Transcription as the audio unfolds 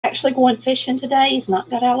actually going fishing today. He's not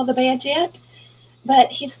got out of the bed yet, but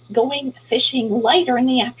he's going fishing later in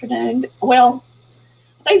the afternoon. Well,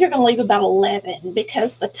 I think they're going to leave about 11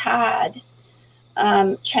 because the tide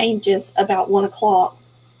changes about 1 o'clock,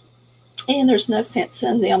 and there's no sense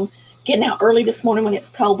in them getting out early this morning when it's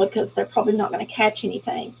cold because they're probably not going to catch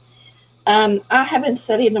anything. I have been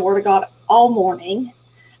studying the Word of God all morning.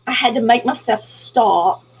 I had to make myself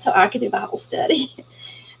stop so I could do Bible study.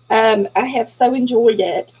 I have so enjoyed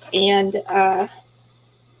it, and I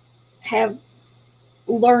have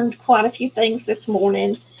learned quite a few things this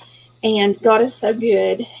morning, and God is so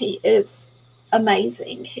good. He is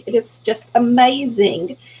amazing. It is just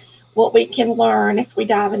amazing what we can learn if we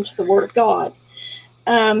dive into the Word of God.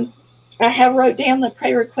 I have wrote down the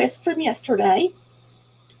prayer request from yesterday,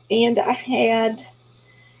 and I had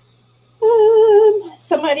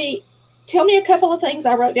somebody tell me a couple of things.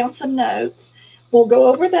 I wrote down some notes. We'll go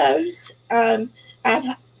over those. I've,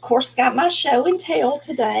 of course, got my show and tell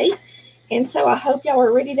today, and so I hope y'all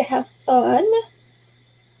are ready to have fun.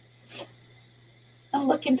 I'm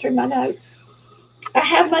looking through my notes. I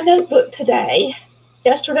have my notebook today.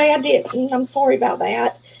 Yesterday I didn't. I'm sorry about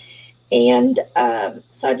that. And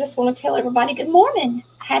so I just want to tell everybody good morning.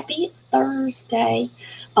 Happy Thursday.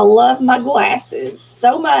 I love my glasses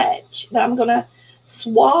so much that I'm going to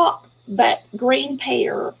swap that green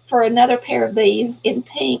pair for another pair of these in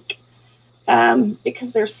pink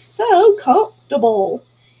because they're so comfortable.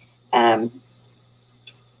 I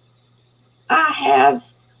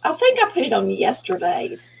think I put it on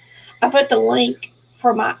yesterday's. I put the link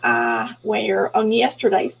for my eyewear on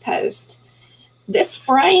yesterday's post. This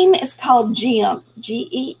frame is called GEM,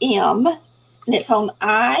 G-E-M, and it's on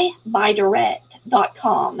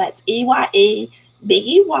eyebydirect.com. That's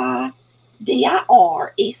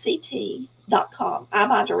EYEBEYDIRECT.com,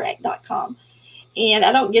 eyebydirect.com. And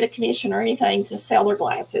I don't get a commission or anything to sell their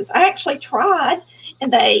glasses. I actually tried,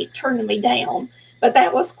 and they turned me down, but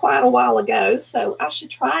that was quite a while ago, so I should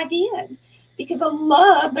try again because I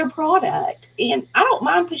love their product, and I don't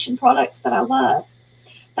mind pushing products that I love.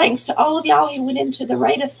 Thanks to all of y'all who went into the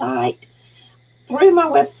Rata site through my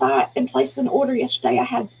website and placed an order yesterday. I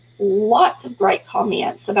had lots of great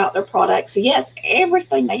comments about their products. Yes,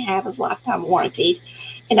 everything they have is lifetime warranted,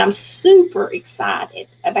 and I'm super excited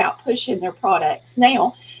about pushing their products.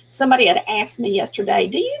 Now, somebody had asked me yesterday,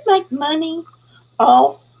 do you make money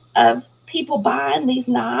off of people buying these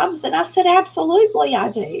knives? And I said, absolutely,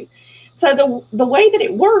 I do. So the way that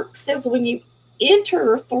it works is when you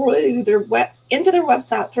enter through into their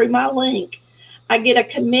website through my link, I get a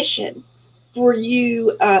commission for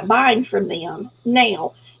you buying from them.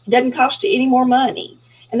 Now, it doesn't cost you any more money.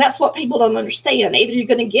 And that's what people don't understand. Either you're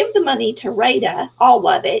going to give the money to Rata, all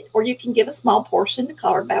of it, or you can give a small portion to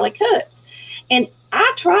Colored Valley Cooks. And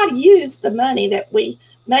I try to use the money that we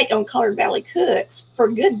make on Colored Valley Cooks for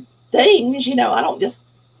good things. You know, I don't just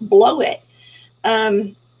blow it.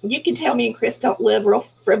 You can tell me and Chris don't live real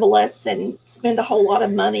frivolous and spend a whole lot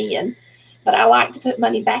of money, but I like to put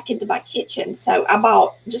money back into my kitchen. So I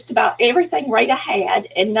bought just about everything Rata had,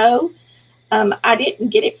 and no, I didn't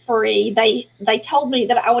get it free. They told me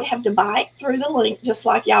that I would have to buy it through the link, just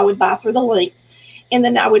like y'all would buy through the link, and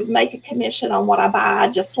then I would make a commission on what I buy,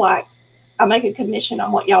 just like I make a commission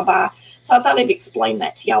on what y'all buy. So I thought I'd explain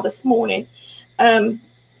that to y'all this morning, and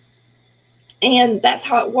that's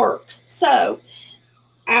how it works. So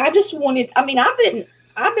I just wanted, I've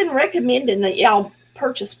been recommending that y'all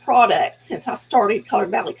purchase products since I started Colored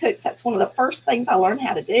Valley Cooks. That's one of the first things I learned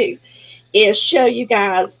how to do is show you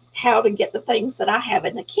guys how to get the things that I have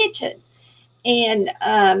in the kitchen. And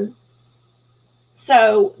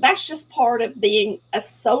so that's just part of being a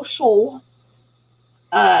social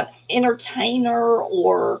entertainer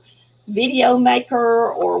or video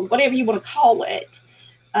maker or whatever you want to call it.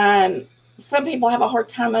 Some people have a hard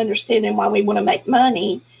time understanding why we want to make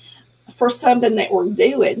money for something that we're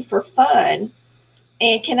doing for fun.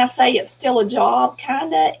 And can I say it's still a job,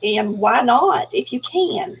 kind of? And why not if you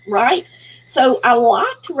can, right? So I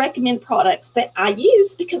like to recommend products that I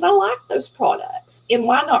use because I like those products. And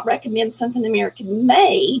why not recommend something American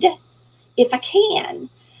made if I can?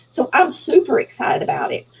 So I'm super excited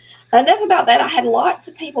about it. Enough about that. I had lots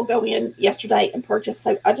of people go in yesterday and purchase.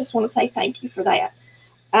 So I just want to say thank you for that.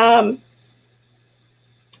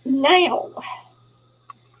 Now,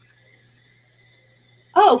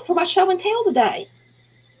 for my show and tell today,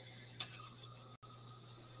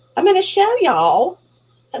 I'm going to show y'all.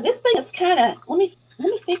 This thing is kind of, let me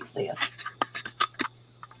fix this.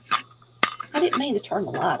 I didn't mean to turn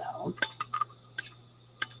the light on.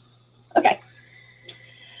 Okay.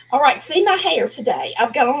 All right, see my hair today.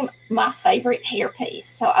 I've got on my favorite hairpiece.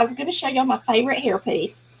 So I was going to show y'all my favorite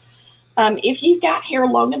hairpiece. If you've got hair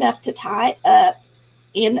long enough to tie it up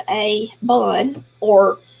in a bun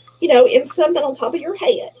or, in something on top of your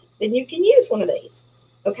head, then you can use one of these.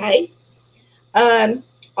 Okay.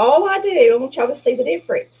 All I do, I want y'all to see the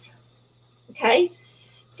difference. Okay.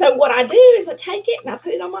 So what I do is I take it and I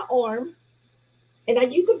put it on my arm and I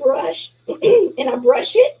use a brush and I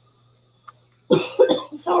brush it.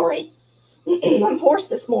 Sorry. I'm hoarse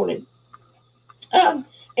this morning. And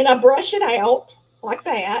I brush it out like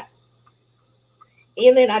that.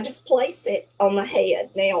 And then I just place it on my head.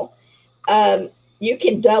 Now, you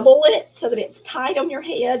can double it so that it's tight on your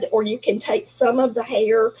head, or you can take some of the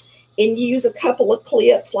hair and use a couple of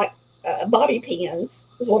clips, like bobby pins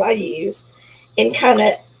is what I use, and kind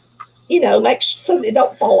of, make so that it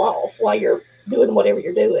don't fall off while you're doing whatever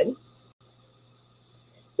you're doing.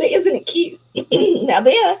 But isn't it cute? Now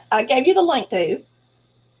this, I gave you the link to,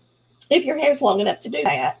 if your hair's long enough to do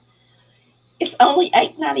that. It's only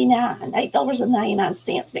 $8.99, $8.99,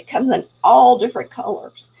 and it comes in all different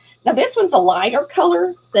colors. Now this one's a lighter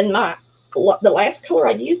color than the last color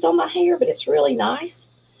I used on my hair, but it's really nice.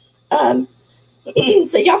 So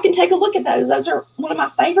y'all can take a look at those. Those are one of my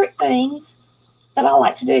favorite things that I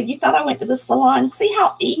like to do. You thought I went to the salon. See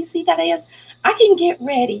how easy that is? I can get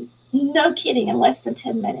ready, no kidding, in less than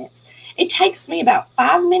 10 minutes. It takes me about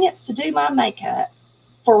 5 minutes to do my makeup,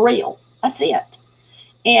 for real. That's it.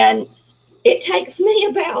 And it takes me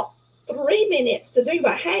about 3 minutes to do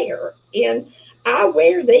my hair. And I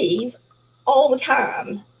wear these all the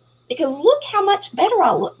time because look how much better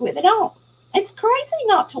I look with it on. It's crazy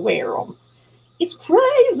not to wear them. It's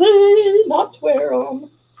crazy not to wear them.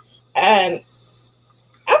 I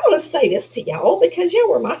want to say this to y'all because y'all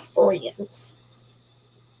were my friends.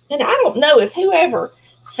 And I don't know if whoever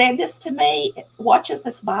said this to me watches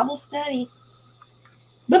this Bible study,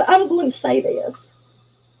 but I'm going to say this.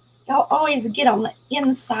 Y'all always get on the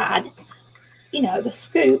inside, the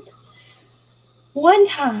scoop. One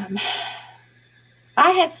time,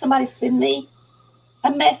 I had somebody send me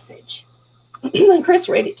a message, and Chris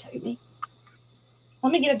read it to me.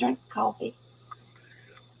 Let me get a drink of coffee.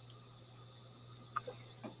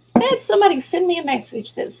 I had somebody send me a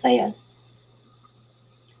message that said,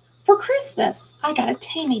 for Christmas, I got a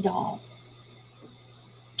Tammy doll.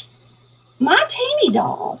 My Tammy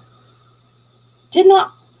doll did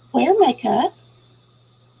not wear makeup.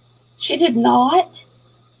 She did not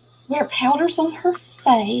wear powders on her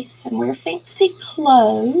face and wear fancy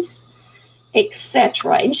clothes,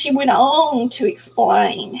 etc. And she went on to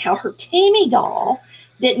explain how her Tammy doll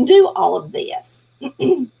didn't do all of this.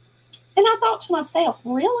 And I thought to myself,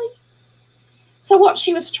 really? So what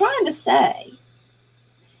she was trying to say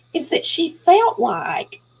is that she felt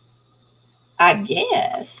like, I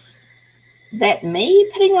guess, that me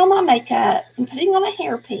putting on my makeup and putting on a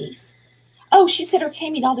hairpiece, she said her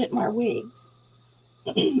Tammy doll didn't wear wigs,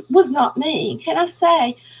 was not me. Can I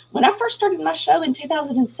say, when I first started my show in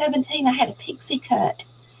 2017, I had a pixie cut.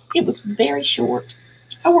 It was very short.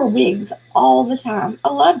 I wore wigs all the time. I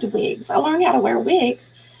loved wigs. I learned how to wear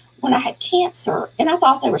wigs when I had cancer, and I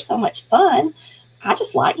thought they were so much fun. I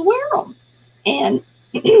just liked to wear them. And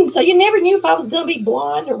so you never knew if I was going to be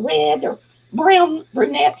blonde or red or brown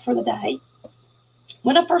brunette for the day.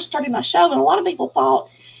 When I first started my show, and a lot of people thought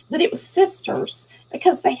that it was sisters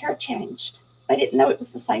because their hair changed. They didn't know it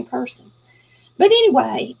was the same person. But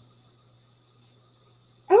anyway,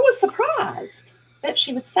 I was surprised that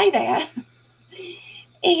she would say that.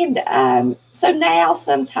 And so now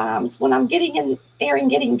sometimes when I'm getting in there and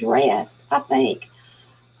getting dressed, I think,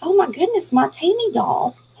 oh my goodness, my Tammy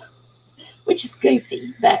doll, which is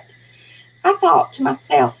goofy. But I thought to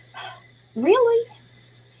myself, really?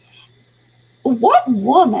 What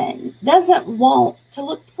woman doesn't want to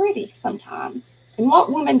look pretty sometimes? And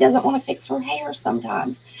what woman doesn't want to fix her hair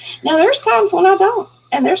sometimes? Now, there's times when I don't.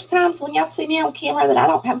 And there's times when y'all see me on camera that I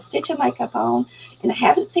don't have a stitch of makeup on and I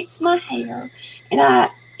haven't fixed my hair and I,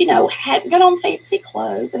 hadn't got on fancy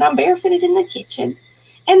clothes and I'm barefooted in the kitchen.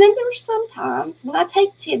 And then there's sometimes when I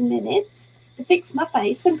take 10 minutes to fix my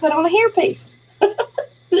face and put on a hairpiece.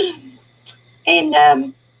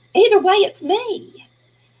 And either way, it's me.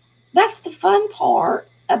 That's the fun part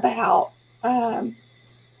about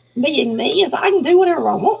being me, is I can do whatever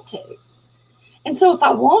I want to. And so if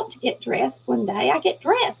I want to get dressed one day, I get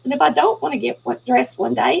dressed. And if I don't want to get dressed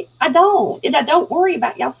one day, I don't. And I don't worry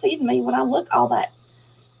about y'all seeing me when I look all that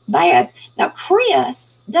bad. Now,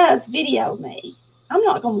 Chris does video me. I'm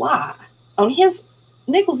not going to lie. On his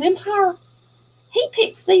Nichols Empire, he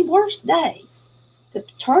picks the worst days to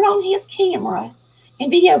turn on his camera and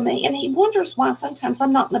video me. And he wonders why sometimes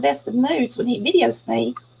I'm not in the best of moods when he videos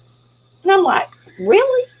me. And I'm like,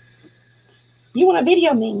 really? You want to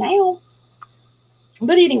video me now?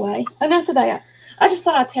 But anyway, enough of that. I just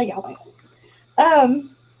thought I'd tell y'all that.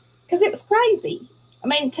 Because it was crazy. I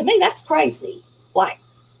mean, to me, that's crazy. Like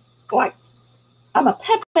I'm a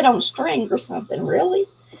puppet on a string or something, really.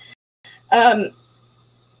 I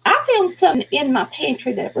found something in my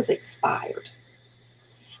pantry that was expired.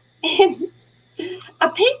 And I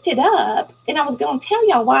picked it up, and I was going to tell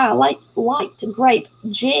y'all why I liked grape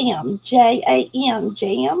jam, Jam,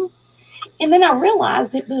 jam. And then I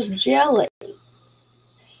realized it was jelly.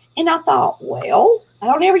 And I thought, well, I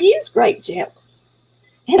don't ever use grape jelly.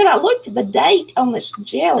 And then I looked at the date on this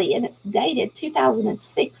jelly, and it's dated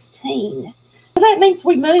 2016. So that means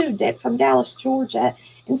we moved it from Dallas, Georgia.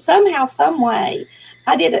 And somehow, some way,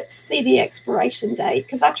 I didn't see the expiration date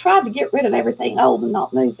because I tried to get rid of everything old and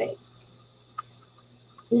not move it.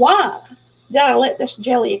 Why did I let this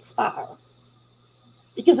jelly expire?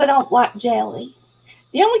 Because I don't like jelly.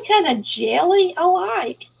 The only kind of jelly I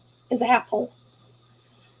like is apple.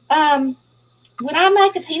 When I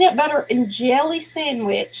make a peanut butter and jelly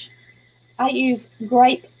sandwich, I use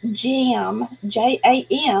grape jam,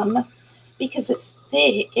 Jam, because it's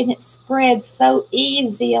thick and it spreads so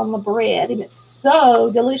easy on the bread, and it's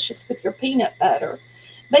so delicious with your peanut butter.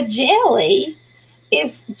 But jelly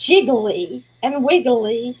is jiggly and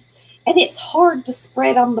wiggly, and it's hard to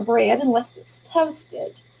spread on the bread unless it's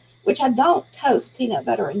toasted, which I don't toast peanut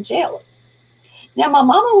butter and jelly. Now, my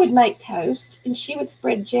mama would make toast, and she would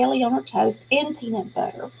spread jelly on her toast and peanut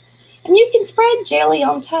butter. And you can spread jelly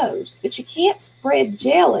on toast, but you can't spread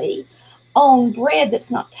jelly on bread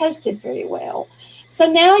that's not toasted very well.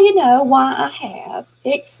 So now you know why I have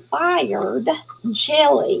expired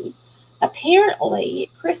jelly. Apparently,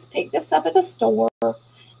 Chris picked this up at the store,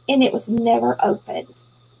 and it was never opened.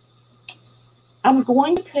 I'm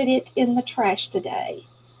going to put it in the trash today.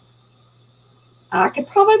 I could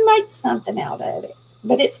probably make something out of it,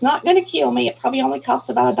 but it's not going to kill me. It probably only cost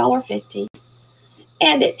about $1.50.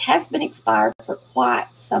 And it has been expired for quite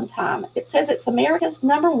some time. It says it's America's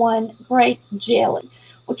 #1 grape jelly.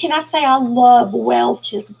 Well, can I say I love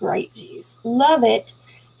Welch's grape juice? Love it.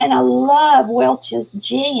 And I love Welch's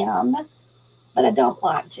jam, but I don't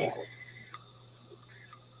like jelly.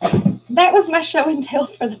 That was my show and tell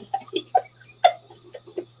for the day.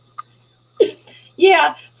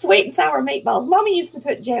 Yeah, sweet and sour meatballs. Mommy used to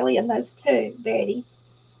put jelly in those too, Betty.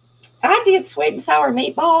 I did sweet and sour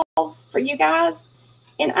meatballs for you guys,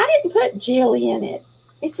 and I didn't put jelly in it.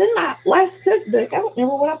 It's in my last cookbook. I don't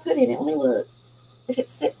remember what I put in it. Let me look if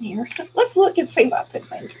it's sitting here. Let's look and see what I put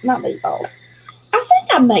in my meatballs. I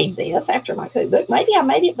think I made this after my cookbook. Maybe I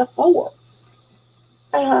made it before.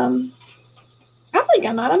 I think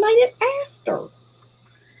I might have made it after.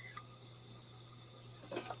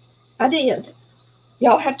 I did.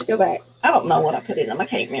 Y'all have to go back. I don't know what I put in them. I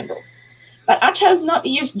can't remember. But I chose not to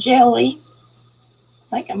use jelly.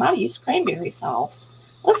 I think I might have used cranberry sauce.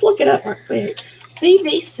 Let's look it up real quick.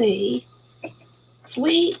 CVC.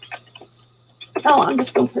 Sweet. Oh, I'm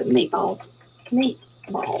just going to put meatballs.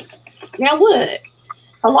 Meatballs. Now look.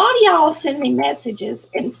 A lot of y'all send me messages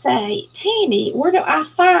and say, Tammy, where do I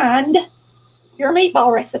find your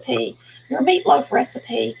meatball recipe, your meatloaf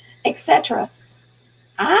recipe, etc.?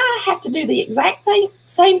 I have to do the exact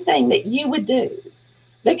same thing that you would do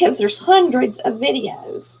because there's hundreds of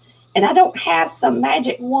videos, and I don't have some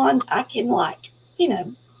magic wand I can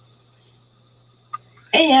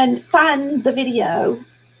and find the video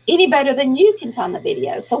any better than you can find the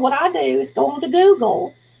video. So what I do is go onto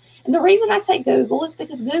Google, and the reason I say Google is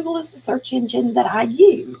because Google is the search engine that I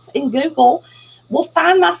use, and Google will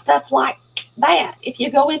find my stuff like that. If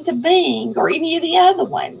you go into Bing or any of the other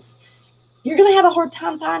ones, you're going to have a hard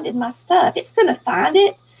time finding my stuff. It's going to find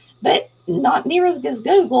it, but not near as good as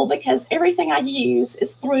Google because everything I use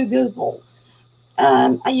is through Google.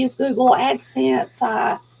 I use Google AdSense.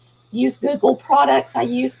 I use Google products. I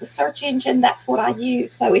use the search engine. That's what I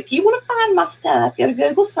use. So if you want to find my stuff, go to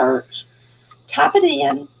Google search, type it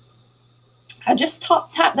in. I just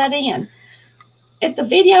type that in. If the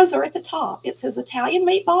videos are at the top, it says Italian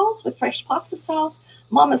meatballs with fresh pasta sauce,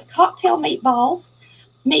 Mama's cocktail meatballs,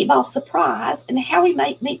 meatball surprise, and how we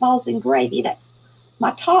make meatballs in gravy. That's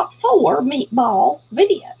my top 4 meatball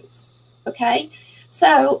videos. Okay,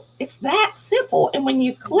 so it's that simple. And when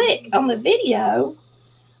you click on the video,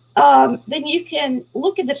 then you can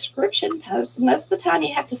look at the description post. And most of the time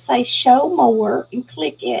you have to say show more and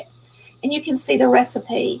click it, and you can see the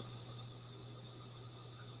recipe.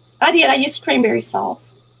 I used cranberry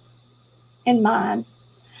sauce in mine.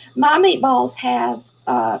 My meatballs have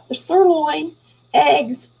the sirloin,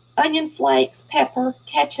 eggs, onion flakes, pepper,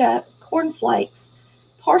 ketchup, corn flakes,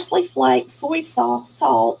 parsley flakes, soy sauce,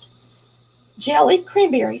 salt, jelly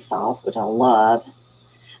cranberry sauce, which I love,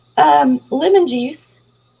 lemon juice,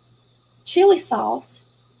 chili sauce,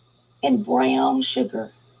 and brown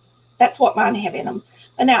sugar. That's what mine have in them.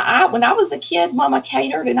 And now, when I was a kid, Mama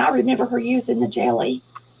catered, and I remember her using the jelly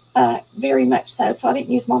very much so. So I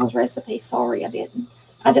didn't use Mama's recipe. Sorry, I didn't.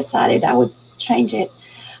 I decided I would change it.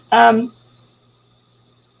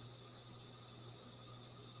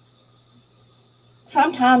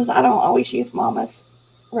 Sometimes I don't always use Mama's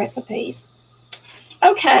recipes.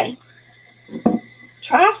 Okay.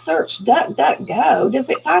 Try search DuckDuckGo. Does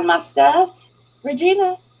it find my stuff,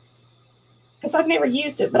 Regina? Because I've never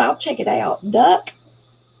used it, but I'll check it out.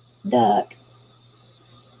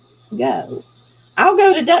 DuckDuckGo. I'll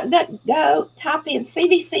go to DuckDuckGo, type in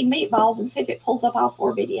CVC meatballs, and see if it pulls up all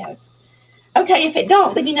 4 videos. Okay, if it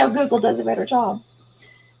don't, then you know Google does a better job.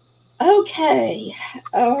 Okay.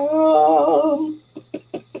 I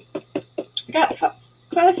got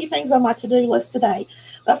quite a few things on my to-do list today.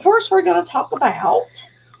 But first, we're going to talk about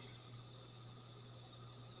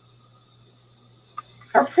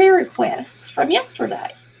our prayer requests from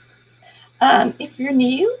yesterday. If you're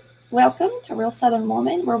new, welcome to Real Southern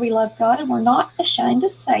Woman, where we love God and we're not ashamed to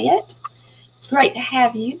say it. It's great to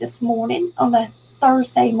have you this morning on a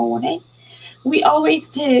Thursday morning. We always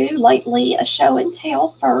do, lately, a show and tell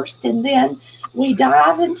first, and then we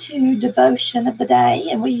dive into devotion of the day,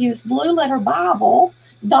 and we use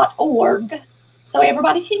blueletterbible.org, so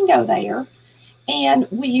everybody can go there. And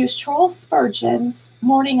we use Charles Spurgeon's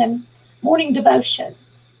morning devotion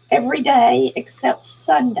every day except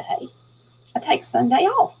Sunday. I take Sunday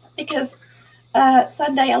off because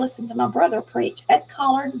Sunday I listen to my brother preach at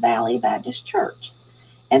Collard Valley Baptist Church.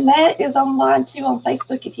 And that is online too on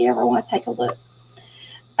Facebook if you ever want to take a look.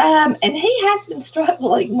 And he has been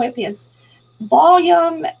struggling with his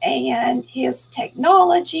volume and his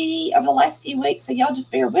technology over the last few weeks. So y'all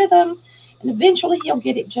just bear with him. And eventually he'll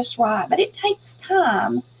get it just right. But it takes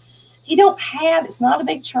time. It's not a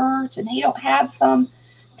big church, and he don't have some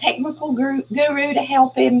technical guru to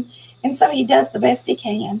help him. And so he does the best he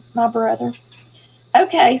can, my brother.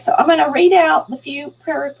 Okay, so I'm going to read out the few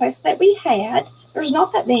prayer requests that we had. There's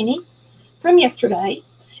not that many from yesterday.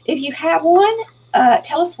 If you have one,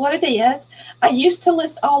 tell us what it is. I used to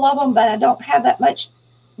list all of them, but I don't have that much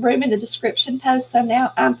room in the description post. So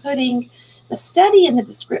now I'm putting the study in the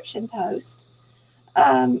description post.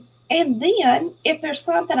 And then if there's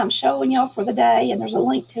something I'm showing y'all for the day and there's a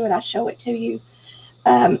link to it, I show it to you.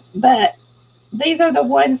 But these are the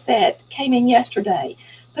ones that came in yesterday.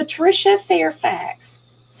 Patricia Fairfax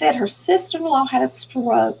said her sister-in-law had a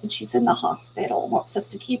stroke and she's in the hospital and wants us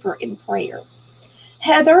to keep her in prayer.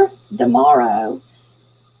 Heather DeMauro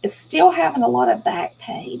is still having a lot of back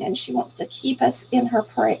pain and she wants to keep us in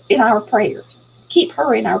our prayers. Keep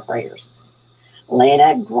her in our prayers.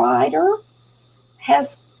 Lena Grider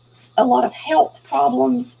has a lot of health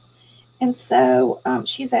problems, and so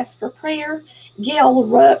she's asked for prayer. Gail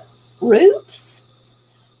Roops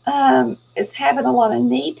is having a lot of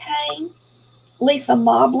knee pain. Lisa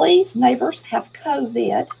Mobley's neighbors have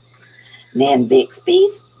COVID. Nan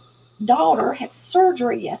Bixby's daughter had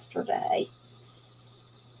surgery yesterday.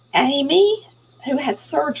 Amy, who had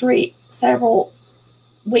surgery several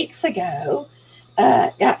weeks ago,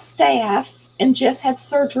 got staph and just had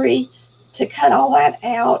surgery to cut all that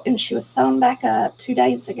out, and she was sewn back up 2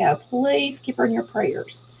 days ago. Please keep her in your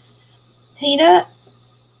prayers. Tina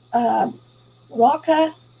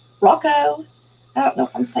Rocco, I don't know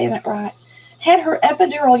if I'm saying it right, had her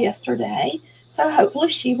epidural yesterday, so hopefully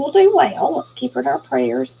she will do well. Let's keep her in our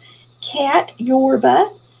prayers. Kat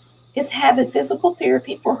Yorba is having physical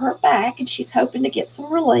therapy for her back, and she's hoping to get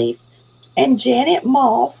some relief. And Janet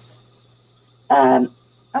Moss, I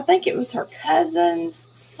think it was her cousin's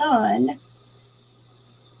son,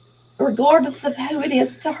 regardless of who it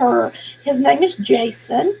is to her. His name is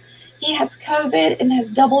Jason. He has COVID and has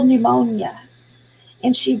double pneumonia.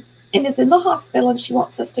 And is in the hospital, and she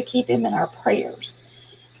wants us to keep him in our prayers.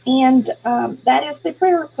 And that is the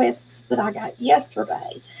prayer requests that I got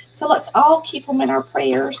yesterday. So let's all keep them in our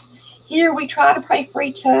prayers. Here we try to pray for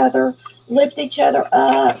each other, lift each other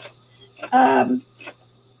up, and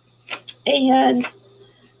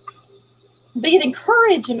be an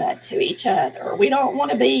encouragement to each other. We don't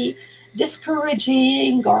want to be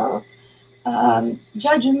discouraging or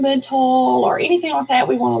judgmental or anything like that.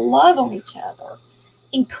 We want to love on each other,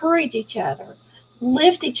 encourage each other,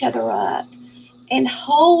 lift each other up, and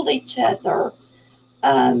hold each other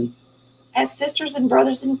as sisters and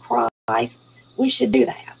brothers in Christ. We should do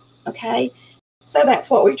that, okay? So that's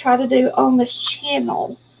what we try to do on this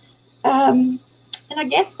channel. And I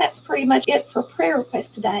guess that's pretty much it for prayer requests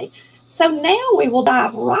today. So now we will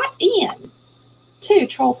dive right in to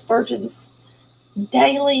Charles Spurgeon's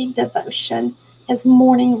daily devotion, his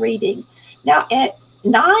morning reading. Now, at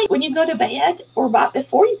night, when you go to bed, or right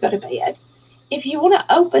before you go to bed, if you want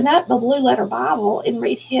to open up the Blue Letter Bible and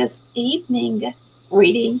read his evening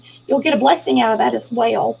reading, you'll get a blessing out of that as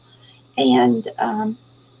well. And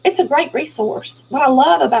it's a great resource. What I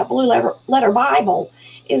love about Blue Letter Bible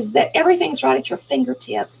is that everything's right at your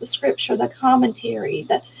fingertips. The scripture, the commentary,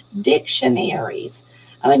 the dictionaries.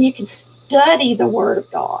 I mean, you can study the Word of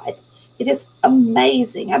God. It is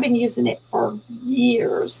amazing. I've been using it for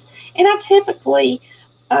years. And I typically,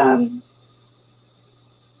 I'm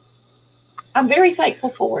very thankful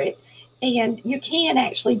for it. And you can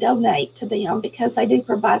actually donate to them because they do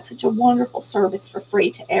provide such a wonderful service for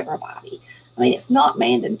free to everybody. I mean, it's not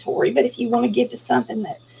mandatory, but if you want to give to something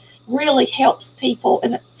that really helps people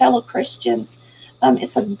and fellow Christians,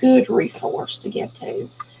 it's a good resource to give to.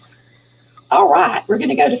 All right, we're going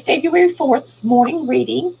to go to February 4th's morning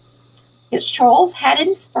reading. It's Charles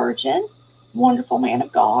Haddon Spurgeon, wonderful man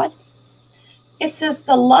of God. It says,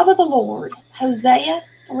 the love of the Lord, Hosea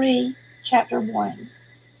 3, chapter 1.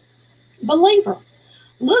 Believer,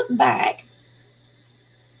 look back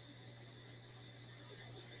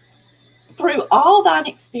through all thine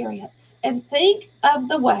experience and think of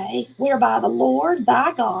the way whereby the Lord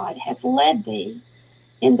thy God has led thee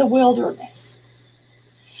in the wilderness.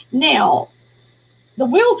 Now, the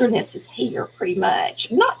wilderness is here pretty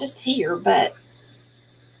much. Not just here, but,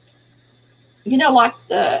 you know, like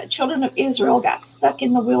the children of Israel got stuck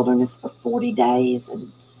in the wilderness for 40 days.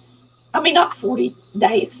 And I mean, not 40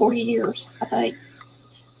 days, 40 years, I think.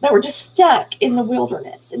 They were just stuck in the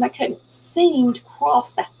wilderness, and they couldn't seem to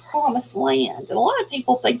cross that promised land. And a lot of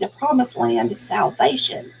people think the promised land is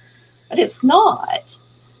salvation, but it's not.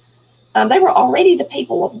 They were already the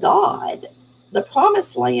people of God. The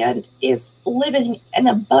promised land is living an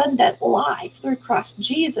abundant life through Christ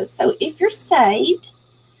Jesus. So if you're saved,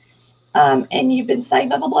 and you've been saved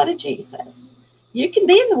by the blood of Jesus, you can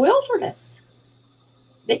be in the wilderness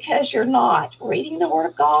because you're not reading the Word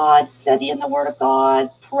of God, studying the Word of God,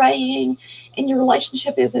 praying, and your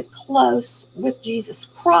relationship isn't close with Jesus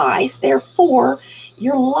Christ. Therefore,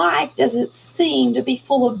 your life doesn't seem to be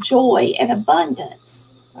full of joy and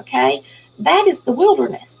abundance. Okay? That is the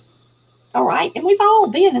wilderness. All right? And we've all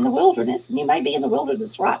been in the wilderness, and you may be in the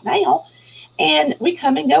wilderness right now. And we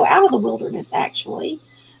come and go out of the wilderness, actually,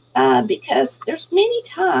 because there's many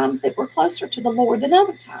times that we're closer to the Lord than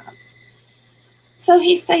other times. So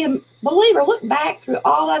he's saying, believer, look back through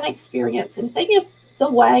all thine experience and think of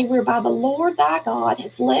the way whereby the Lord thy God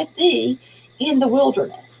has led thee in the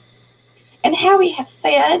wilderness, and how he hath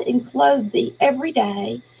fed and clothed thee every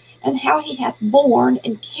day, and how he hath borne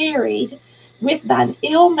and carried with thine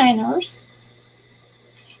ill manners,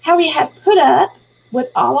 how he hath put up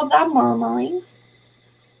with all of thy murmurings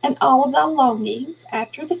and all of thy longings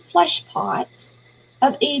after the flesh pots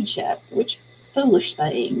of Egypt, which foolish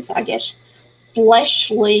things, I guess,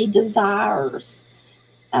 fleshly desires,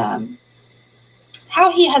 how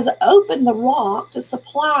he has opened the rock to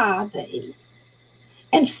supply thee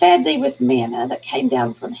and fed thee with manna that came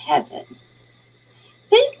down from heaven.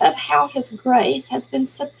 Think of how his grace has been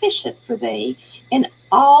sufficient for thee in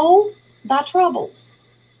all thy troubles,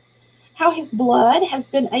 how his blood has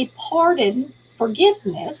been a pardon,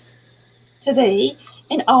 forgiveness to thee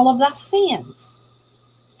in all of thy sins,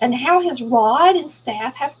 and how his rod and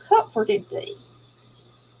staff have comforted thee.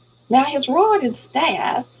 Now, his rod and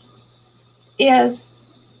staff is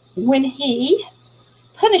when he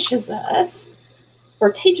punishes us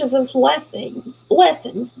or teaches us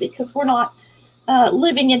lessons because we're not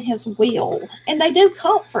living in his will. And they do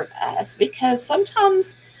comfort us because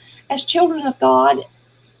sometimes as children of God,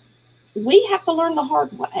 we have to learn the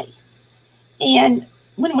hard way. And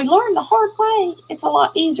when we learn the hard way, it's a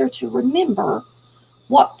lot easier to remember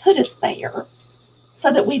what put us there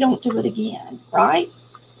so that we don't do it again, right?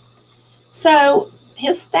 So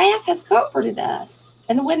his staff has comforted us.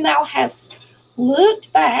 And when thou hast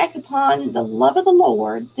looked back upon the love of the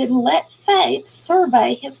Lord, then let faith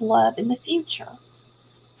survey his love in the future.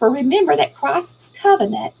 For remember that Christ's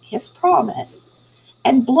covenant, his promise,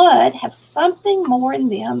 and blood have something more in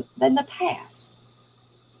them than the past.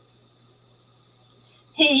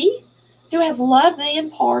 He who has loved thee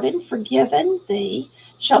and pardoned, forgiven thee,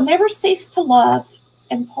 shall never cease to love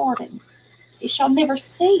and pardon. He shall never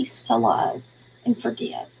cease to love and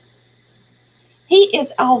forgive. He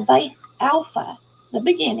is Alpha, the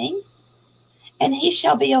beginning, and he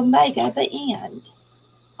shall be Omega, the end.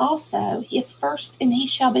 Also, he is first, and he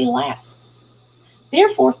shall be last.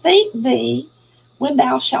 Therefore think thee, when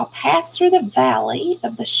thou shalt pass through the valley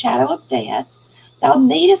of the shadow of death, Thou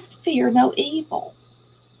needest fear no evil,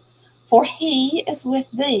 for he is with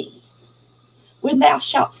thee. When thou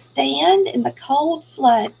shalt stand in the cold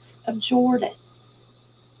floods of Jordan,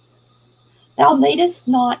 thou needest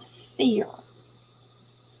not fear,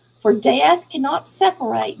 for death cannot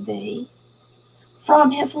separate thee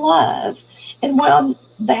from his love. And when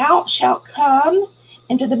thou shalt come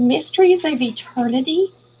into the mysteries of eternity,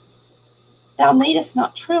 thou needest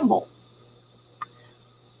not tremble.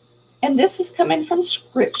 And this is coming from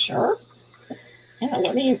Scripture. And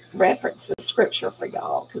let me reference the Scripture for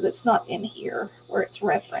y'all, because it's not in here where it's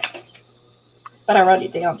referenced. But I wrote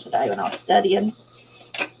it down today when I was studying.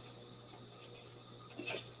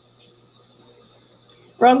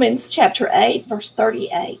 Romans chapter 8, verse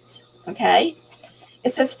 38. Okay?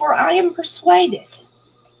 It says, For I am persuaded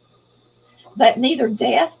that neither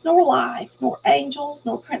death nor life, nor angels,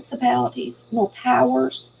 nor principalities, nor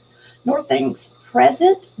powers, nor things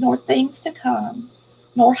present, nor things to come,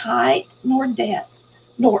 nor height, nor depth,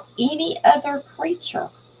 nor any other creature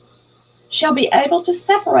shall be able to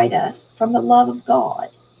separate us from the love of God,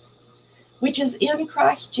 which is in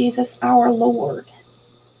Christ Jesus our Lord.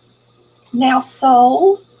 Now,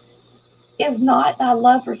 soul, is not thy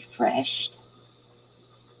love refreshed?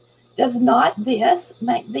 Does not this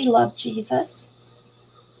make thee love Jesus?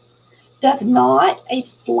 Doth not a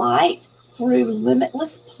flight through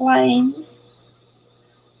limitless plains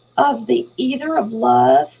of the ether of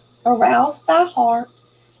love arouse thy heart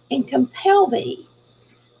and compel thee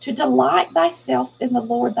to delight thyself in the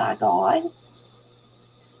Lord thy God?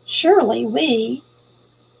 Surely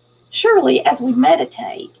as we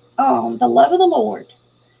meditate on the love of the Lord,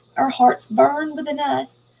 our hearts burn within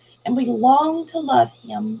us and we long to love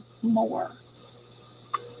him more.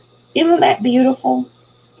 Isn't that beautiful?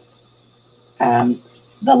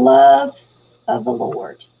 The love of the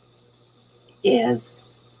Lord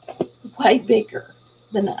is way bigger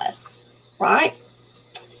than us, right?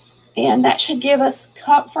 And that should give us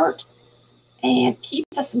comfort and keep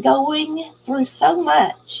us going through so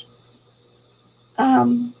much.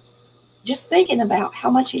 Just thinking about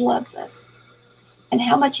how much he loves us and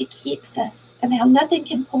how much he keeps us and how nothing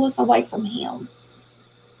can pull us away from him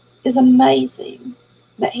is amazing,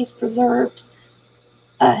 that he's preserved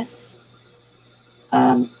us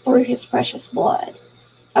through his precious blood.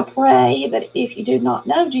 I pray that if you do not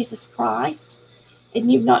know Jesus Christ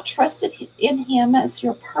and you've not trusted in him as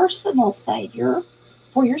your personal Savior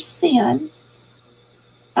for your sin,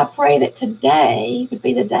 I pray that today would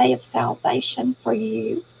be the day of salvation for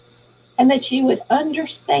you, and that you would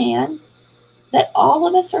understand that all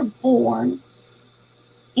of us are born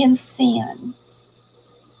in sin,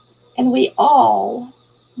 and we all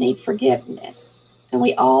need forgiveness, and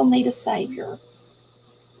we all need a Savior.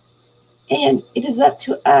 And it is up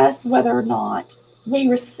to us whether or not we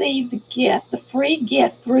receive the gift, the free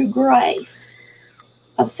gift through grace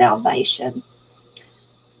of salvation.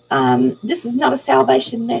 This is not a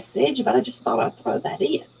salvation message, but I just thought I'd throw that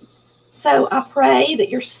in. So I pray that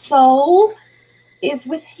your soul is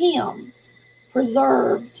with him,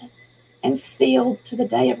 preserved and sealed to the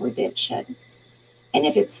day of redemption. And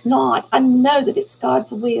if it's not, I know that it's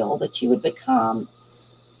God's will that you would become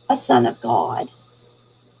a son of God.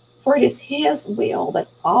 For it is his will that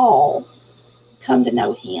all come to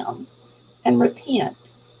know him and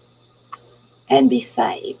repent and be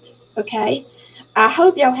saved. Okay? I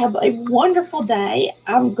hope y'all have a wonderful day.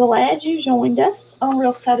 I'm glad you joined us on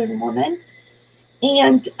Real Southern Woman.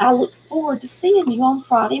 And I look forward to seeing you on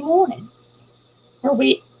Friday morning, where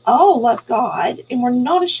we all love God and we're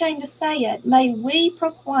not ashamed to say it. May we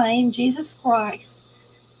proclaim Jesus Christ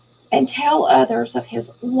and tell others of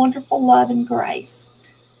his wonderful love and grace.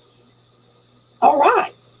 All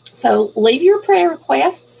right. So leave your prayer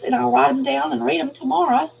requests and I'll write them down and read them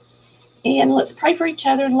tomorrow. And let's pray for each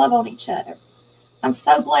other and love on each other. I'm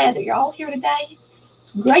so glad that you're all here today.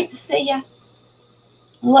 It's great to see you.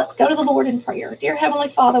 Let's go to the Lord in prayer. Dear Heavenly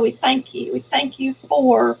Father, we thank you. We thank you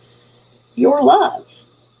for your love,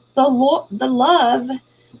 the love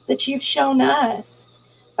that you've shown us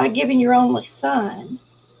by giving your only Son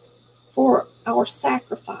for our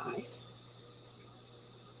sacrifice.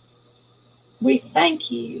 We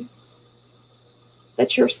thank you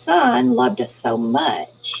that your Son loved us so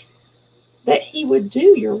much that he would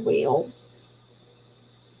do your will,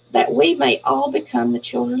 that we may all become the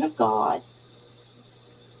children of God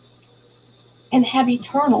and have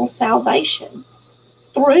eternal salvation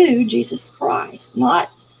through Jesus Christ.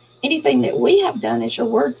 Not anything that we have done, as your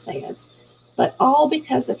word says, but all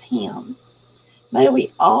because of him. May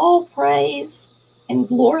we all praise and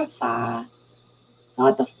glorify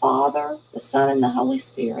God the Father, the Son, and the Holy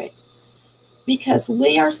Spirit because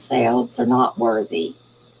we ourselves are not worthy.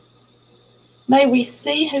 May we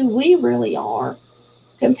see who we really are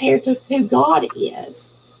compared to who God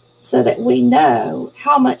is, so that we know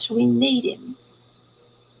how much we need Him.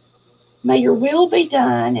 May your will be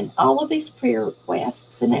done in all of these prayer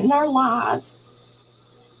requests and in our lives.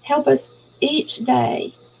 Help us each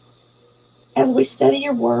day as we study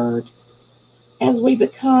your word, as we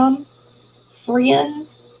become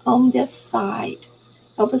friends on this site.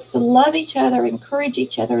 Help us to love each other, encourage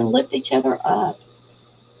each other, and lift each other up.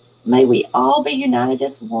 May we all be united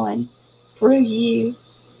as one through you.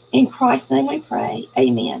 In Christ's name we pray.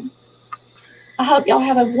 Amen. I hope y'all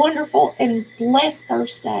have a wonderful and blessed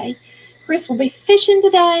Thursday. Chris will be fishing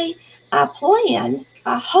today. I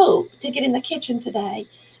hope, to get in the kitchen today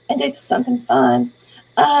and do something fun.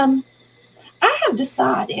 I have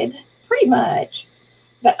decided pretty much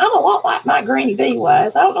that I'm a lot like my Granny B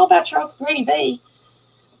was. I don't know about y'all's Granny B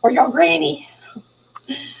or your Granny,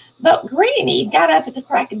 but Granny got up at the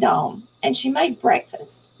crack of dawn and she made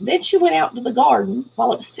breakfast. Then she went out to the garden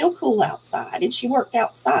while it was still cool outside and she worked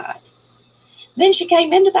outside. Then she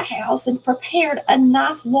came into the house and prepared a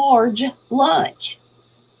nice large lunch,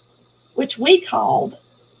 which we called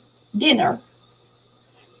dinner.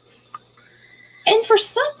 And for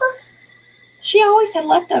supper, she always had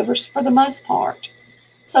leftovers for the most part.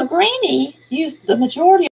 So Granny used the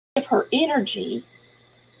majority of her energy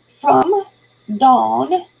from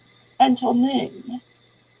dawn until noon,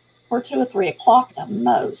 or 2 or 3 o'clock at the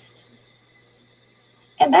most.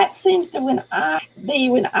 And that seems to when I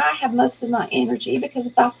have most of my energy, because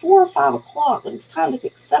by 4 or 5 o'clock, when it's time to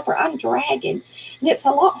cook supper, I'm dragging. And it's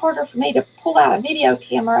a lot harder for me to pull out a video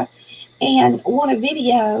camera and want a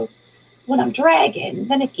video when I'm dragging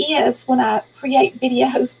than it is when I create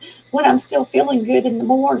videos when I'm still feeling good in the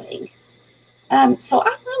morning. So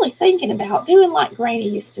I'm really thinking about doing like Granny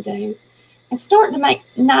used to do and starting to make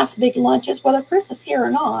nice big lunches, whether Chris is here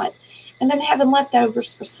or not, and then having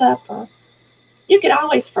leftovers for supper. You could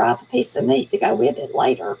always fry up a piece of meat to go with it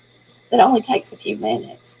later. That only takes a few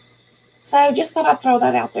minutes. So just thought I'd throw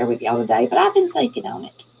that out there with y'all today, but I've been thinking on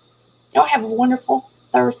it. Y'all have a wonderful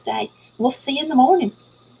Thursday. We'll see you in the morning.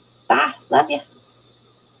 Bye. Love you.